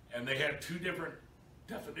 And they had 2 different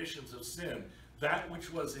definitions of sin. That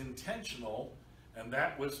which was intentional and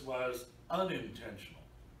that which was unintentional.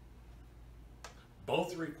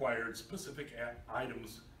 Both required specific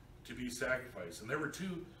items to be sacrificed. And there were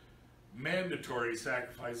 2 mandatory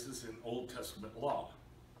sacrifices in Old Testament law.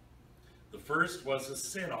 The first was a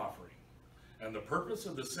sin offering. And the purpose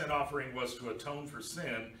of the sin offering was to atone for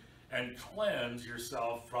sin and cleanse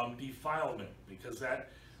yourself from defilement, because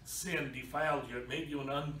that sin defiled you. It made you an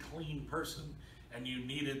unclean person, and you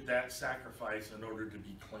needed that sacrifice in order to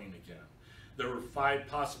be clean again. There were 5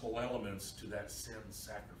 possible elements to that sin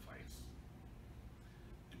sacrifice.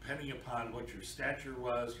 depending upon what your stature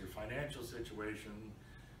was, your financial situation,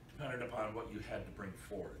 depended upon what you had to bring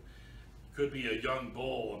forth. Could be a young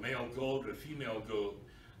bull, a male goat, a female goat,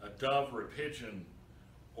 a dove or a pigeon,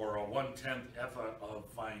 or a 1/10 ephah of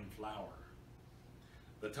fine flour.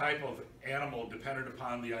 The type of animal depended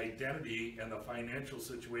upon the identity and the financial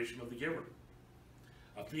situation of the giver.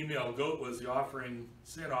 A female goat was the offering,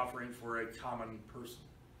 sin offering for a common person.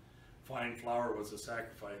 Fine flour was a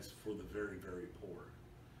sacrifice for the very, very poor.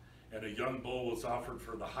 And a young bull was offered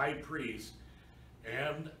for the high priest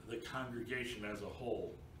and the congregation as a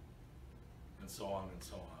whole, and so on,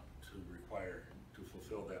 to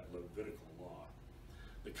fulfill that Levitical law.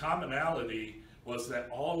 The commonality was that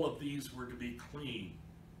all of these were to be clean.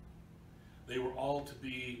 They were all to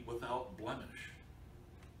be without blemish.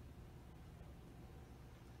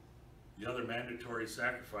 The other mandatory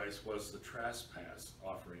sacrifice was the trespass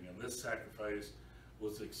offering, and this sacrifice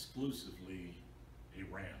was exclusively a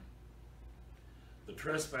ram. The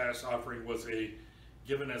trespass offering was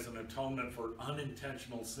given as an atonement for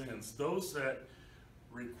unintentional sins, those that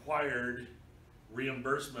required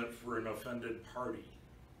reimbursement for an offended party,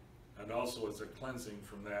 and also as a cleansing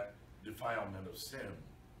from that defilement of sin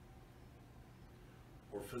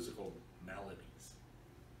or physical maladies.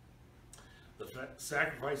 The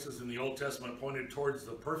sacrifices in the Old Testament pointed towards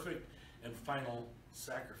the perfect and final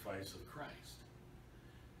sacrifice of Christ.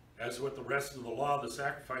 As with the rest of the law, the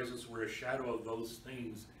sacrifices were a shadow of those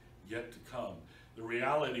things yet to come. The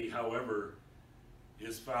reality, however,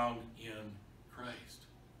 is found in Christ.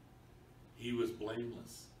 He was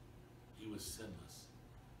blameless. He was sinless.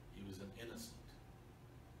 He was an innocent.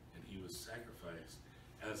 And he was sacrificed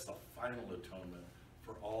as the final atonement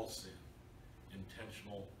for all sin,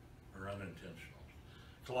 intentional or unintentional.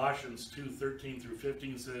 Colossians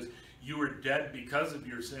 2:13-15 says, "You were dead because of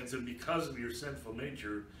your sins, and because of your sinful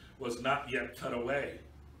nature was not yet cut away.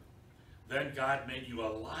 Then God made you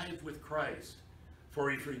alive with Christ,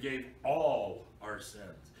 for he forgave all our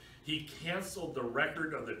sins. He canceled the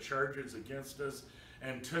record of the charges against us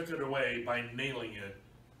and took it away by nailing it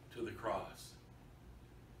to the cross."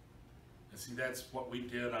 And see, that's what we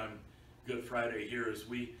did on Good Friday here, is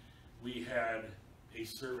we had a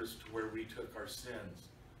service to where we took our sins,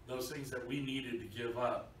 those things that we needed to give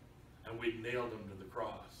up, and we nailed them to the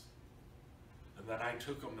cross. And then I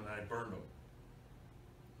took them and I burned them.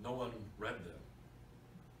 No one read them.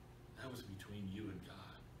 That was between you and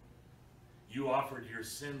God. You offered your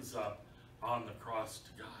sins up on the cross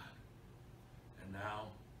to God, and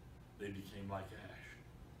now they became like ash,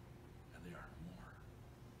 and they aren't more.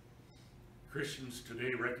 Christians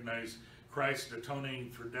today recognize Christ atoning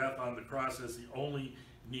for death on the cross as the only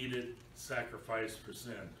needed sacrifice for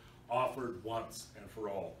sin, offered once and for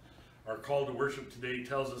all. Our call to worship today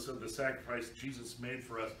tells us of the sacrifice Jesus made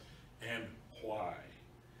for us and why.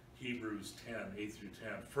 Hebrews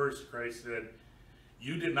 10:8-10. First, Christ said,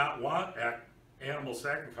 "You did not want animal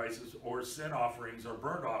sacrifices or sin offerings or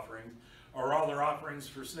burnt offerings or other offerings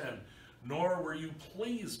for sin, nor were you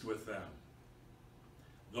pleased with them,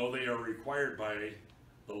 though they are required by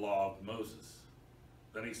the law of Moses."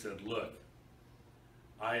 Then he said, "Look,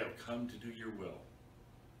 I have come to do your will."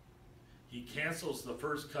 He cancels the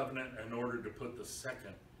first covenant in order to put the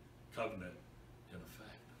second covenant in effect.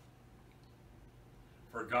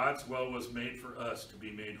 For God's will was made for us to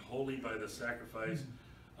be made holy by the sacrifice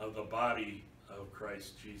of the body of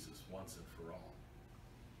Christ Jesus once and for all.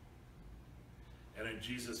 And in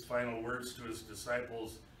Jesus' final words to his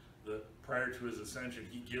disciples prior to his ascension,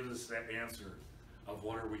 he gives us that answer of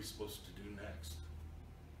what are we supposed to do next.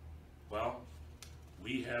 Well,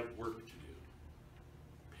 we have work to do,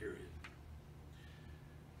 period.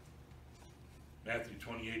 Matthew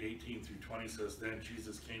 28:18-20 says, "Then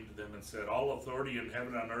Jesus came to them and said, 'All authority in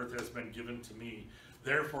heaven and on earth has been given to me.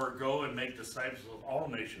 Therefore go and make disciples of all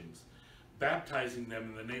nations, baptizing them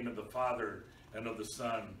in the name of the Father and of the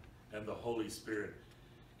Son and the Holy Spirit,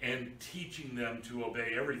 and teaching them to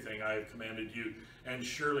obey everything I have commanded you. And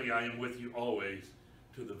surely I am with you always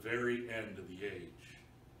to the very end of the age.'"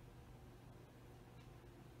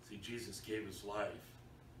 See, Jesus gave his life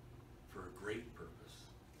for a great purpose.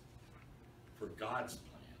 For God's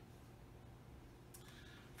plan,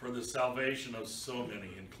 for the salvation of so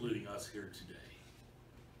many, including us here today.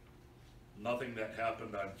 Nothing that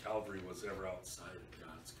happened on Calvary was ever outside of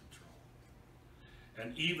God's control.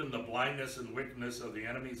 And even the blindness and wickedness of the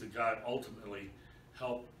enemies of God ultimately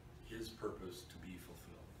helped his purpose to be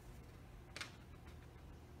fulfilled.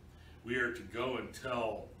 We are to go and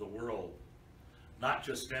tell the world, not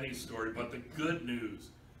just any story, but the good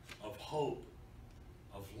news of hope,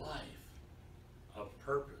 of life, of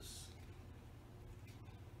purpose,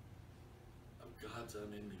 of God's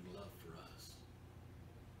unending love for us.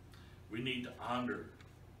 We need to honor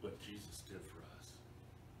what Jesus did for us.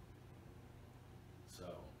 So,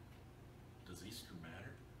 does Easter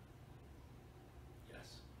matter?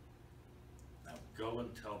 Yes. Now go and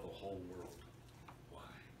tell the whole world why.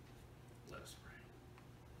 Let us pray.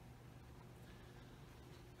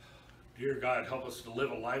 Dear God, help us to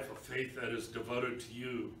live a life of faith that is devoted to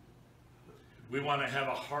you. We want to have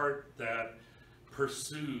a heart that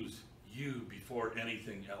pursues you before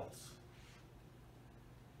anything else.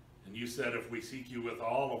 And you said if we seek you with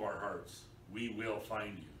all of our hearts, we will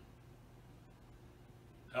find you.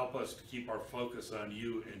 Help us to keep our focus on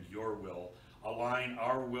you and your will. Align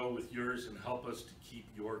our will with yours and help us to keep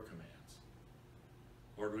your commands.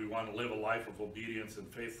 Lord, we want to live a life of obedience and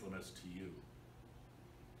faithfulness to you.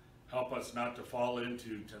 Help us not to fall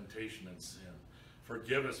into temptation and sin.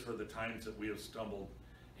 Forgive us for the times that we have stumbled,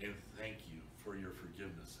 and thank you for your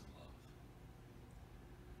forgiveness and love.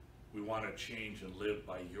 We want to change and live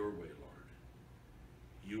by your way, Lord.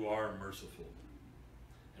 You are merciful,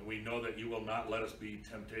 and we know that you will not let us be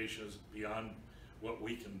temptations beyond what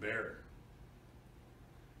we can bear.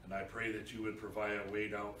 And I pray that you would provide a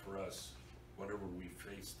way out for us whenever we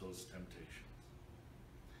face those temptations,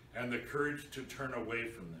 and the courage to turn away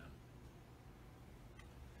from them.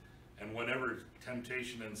 And whenever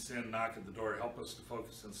temptation and sin knock at the door, help us to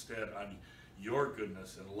focus instead on your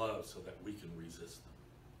goodness and love so that we can resist them.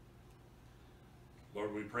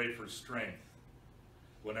 Lord, we pray for strength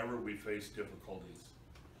whenever we face difficulties.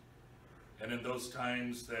 And in those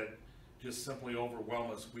times that just simply overwhelm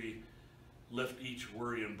us, we lift each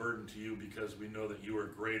worry and burden to you because we know that you are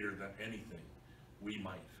greater than anything we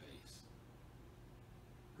might face.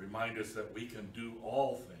 Remind us that we can do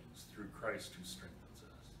all things through Christ who strengthens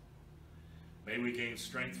us. May we gain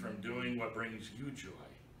strength from doing what brings you joy.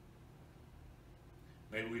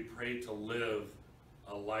 May we pray to live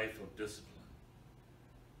a life of discipline.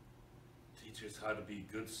 Teach us how to be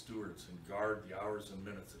good stewards and guard the hours and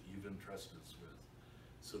minutes that you've entrusted us with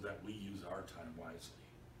so that we use our time wisely.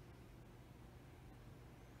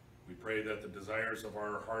 We pray that the desires of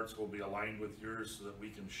our hearts will be aligned with yours so that we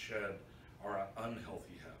can shed our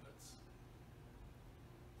unhealthy habits.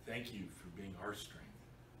 Thank you for being our strength,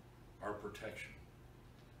 our protection,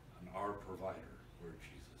 and our provider, Lord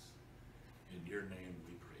Jesus. In your name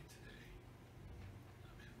we pray today.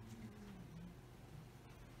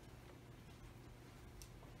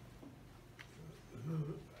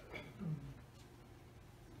 Amen.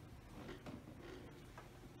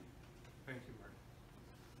 Thank you, Mark.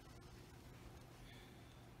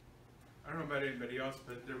 I don't know about anybody else,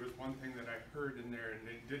 but there was one thing that I heard in there,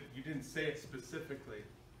 and you didn't say it specifically,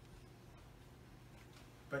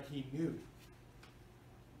 but he knew.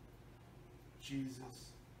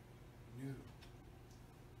 Jesus knew.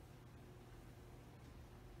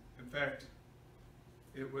 In fact,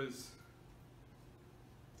 it was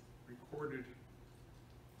recorded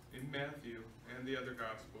in Matthew and the other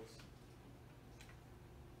Gospels.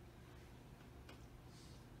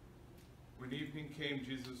 When evening came,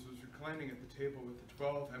 Jesus was reclining at the table with the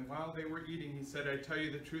 12, and while they were eating, he said, I tell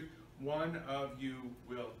you the truth, one of you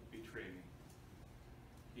will betray me.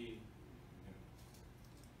 He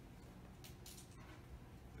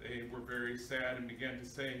knew. They were very sad and began to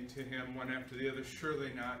say to him one after the other,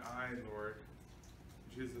 surely not I, Lord.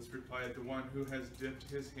 Jesus replied, the one who has dipped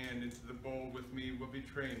his hand into the bowl with me will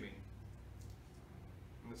betray me.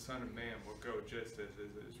 And the Son of Man will go just as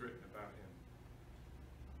it is written about him.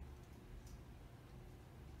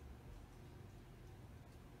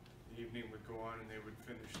 The evening would go on and they would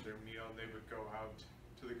finish their meal and they would go out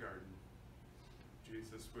to the garden.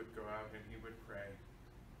 Jesus would go out and he would pray.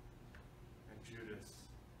 And Judas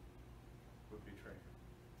would betray him.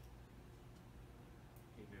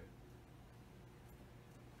 He knew.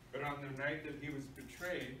 But on the night that he was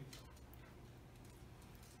betrayed,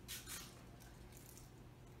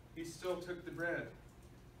 he still took the bread.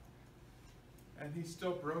 And he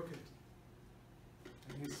still broke it.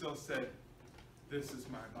 And he still said, this is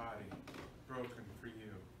my body, broken for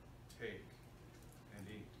you. Take and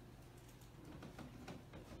eat.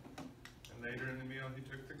 And later in the meal, he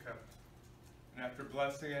took the cup. And after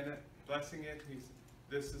blessing it, he said,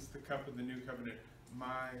 this is the cup of the new covenant,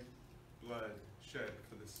 my blood shed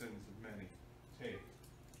for the sins of many. Take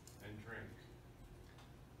and drink.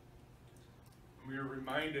 And we are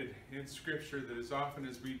reminded in Scripture that as often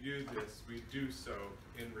as we do this, we do so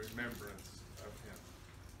in remembrance of him.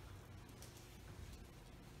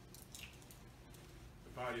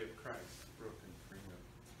 The body of Christ broken for you.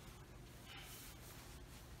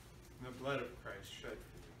 And the blood of Christ shed for you.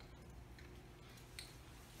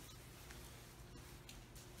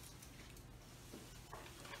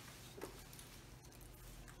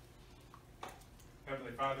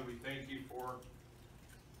 Father, we thank you for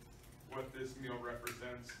what this meal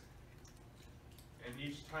represents. And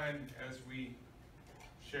each time as we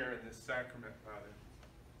share in this sacrament, Father,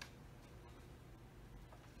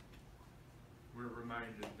 we're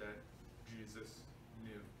reminded that Jesus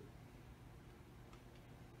knew.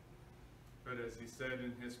 But as he said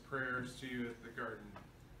in his prayers to you at the garden,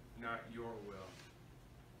 not your will,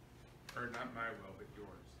 or not my will, but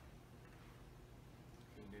yours.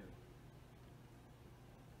 He knew.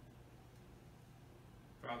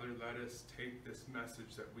 Father, let us take this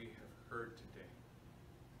message that we have heard today,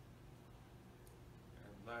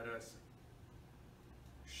 and let us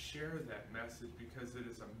share that message, because it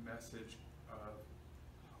is a message of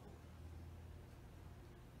hope.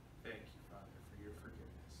 Thank you, Father, for your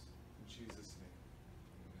forgiveness. In Jesus' name,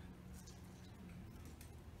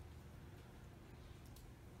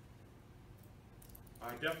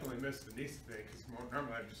 amen. I definitely missed Denise today, because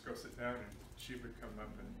normally I'd just go sit down and she would come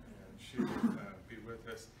up and she would be with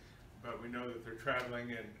us. But we know that they're traveling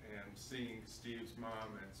and seeing Steve's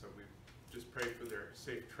mom, and so we just pray for their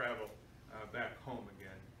safe travel back home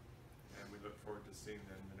again. And we look forward to seeing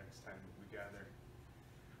them the next time that we gather.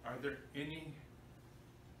 Are there any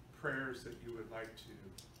prayers that you would like to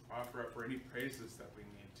offer up, or any praises that we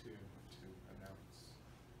need to announce?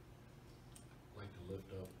 I'd like to lift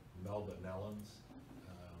up Melba Nellens.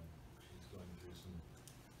 She's going through some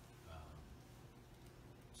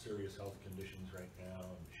serious health conditions right now,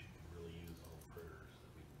 and she could really use all the prayers that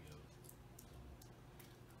we can give.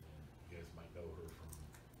 And you guys might know her from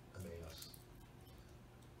Emmaus.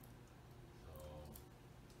 So,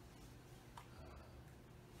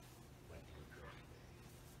 I'd like to lift her up today.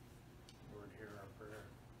 Lord, hear our prayer.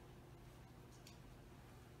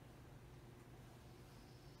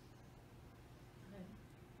 My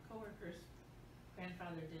coworker's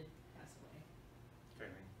grandfather did pass away. Okay.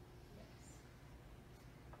 Yes.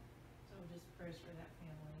 So just prayers for that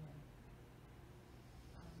family and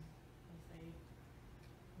as they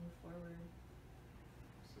move forward.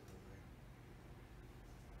 Absolutely.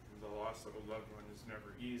 The loss of a loved one is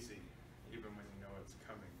never easy, even when you know it's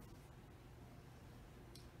coming.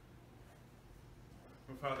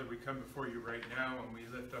 Well, Father, we come before you right now, and we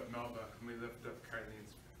lift up Melba, and we lift up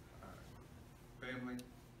Kylene's family.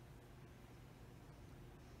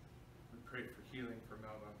 We pray for healing for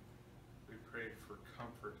Melba. We pray for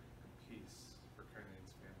comfort and peace for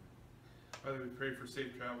Kylene's family. Father, we pray for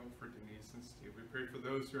safe travel for Denise and Steve. We pray for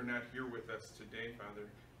those who are not here with us today, Father,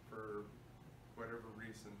 for whatever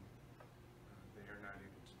reason they are not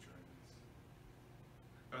able to join us.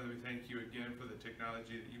 Father, we thank you again for the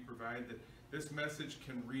technology that you provide, that this message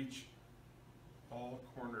can reach all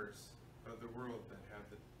corners of the world that have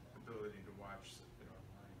the ability to watch it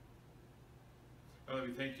online. Father,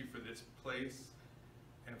 we thank you for this place.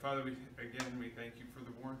 And Father, we thank you for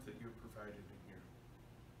the warmth that you have provided in here.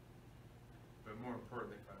 But more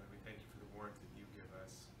importantly, Father, we thank you for the warmth that you give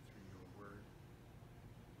us through your word.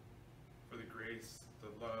 For the grace,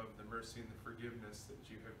 the love, the mercy, and the forgiveness that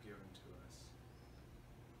you have given to us.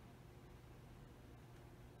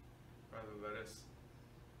 Father, let us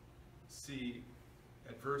see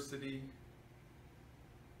adversity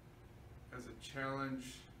as a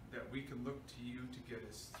challenge that we can look to you to get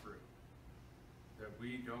us through. That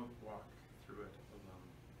we don't walk through it alone.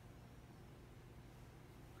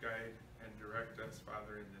 Guide and direct us,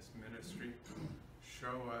 Father, in this ministry.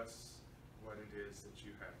 Show us what it is that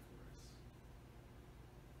you have for us.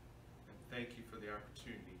 And thank you for the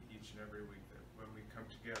opportunity each and every week that when we come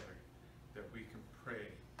together, that we can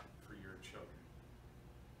pray for your children.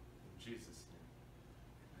 In Jesus' name,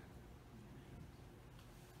 amen.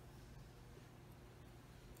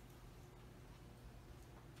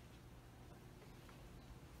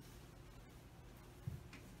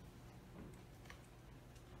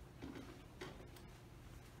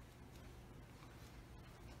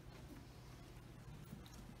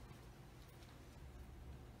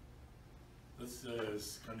 This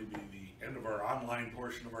is going to be the end of our online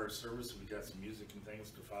portion of our service. We've got some music and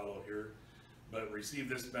things to follow here. But receive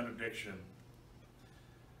this benediction.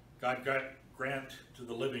 God grant to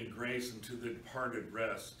the living grace and to the departed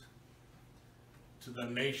rest. To the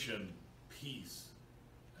nation, peace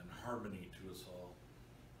and harmony to us all.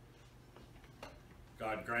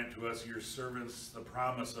 God grant to us, your servants, the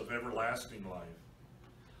promise of everlasting life.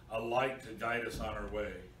 A light to guide us on our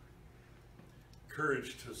way.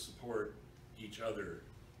 Courage to support each other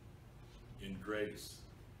in grace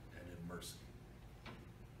and in mercy.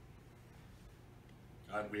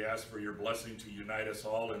 God, we ask for your blessing to unite us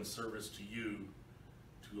all in service to you,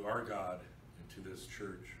 to our God, and to this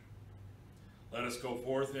church. Let us go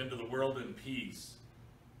forth into the world in peace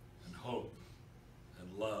and hope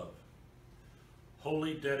and love,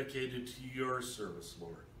 wholly dedicated to your service,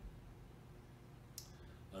 Lord.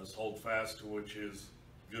 Let us hold fast to which is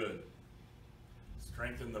good,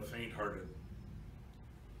 strengthen the faint-hearted,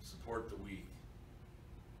 support the weak,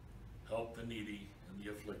 help the needy and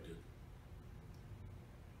the afflicted,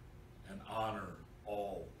 and honor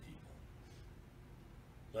all people.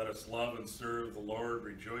 Let us love and serve the Lord,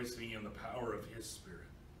 rejoicing in the power of his Spirit.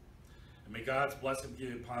 And may God's blessing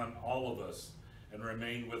be upon all of us and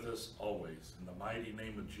remain with us always. In the mighty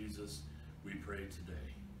name of Jesus, we pray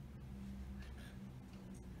today.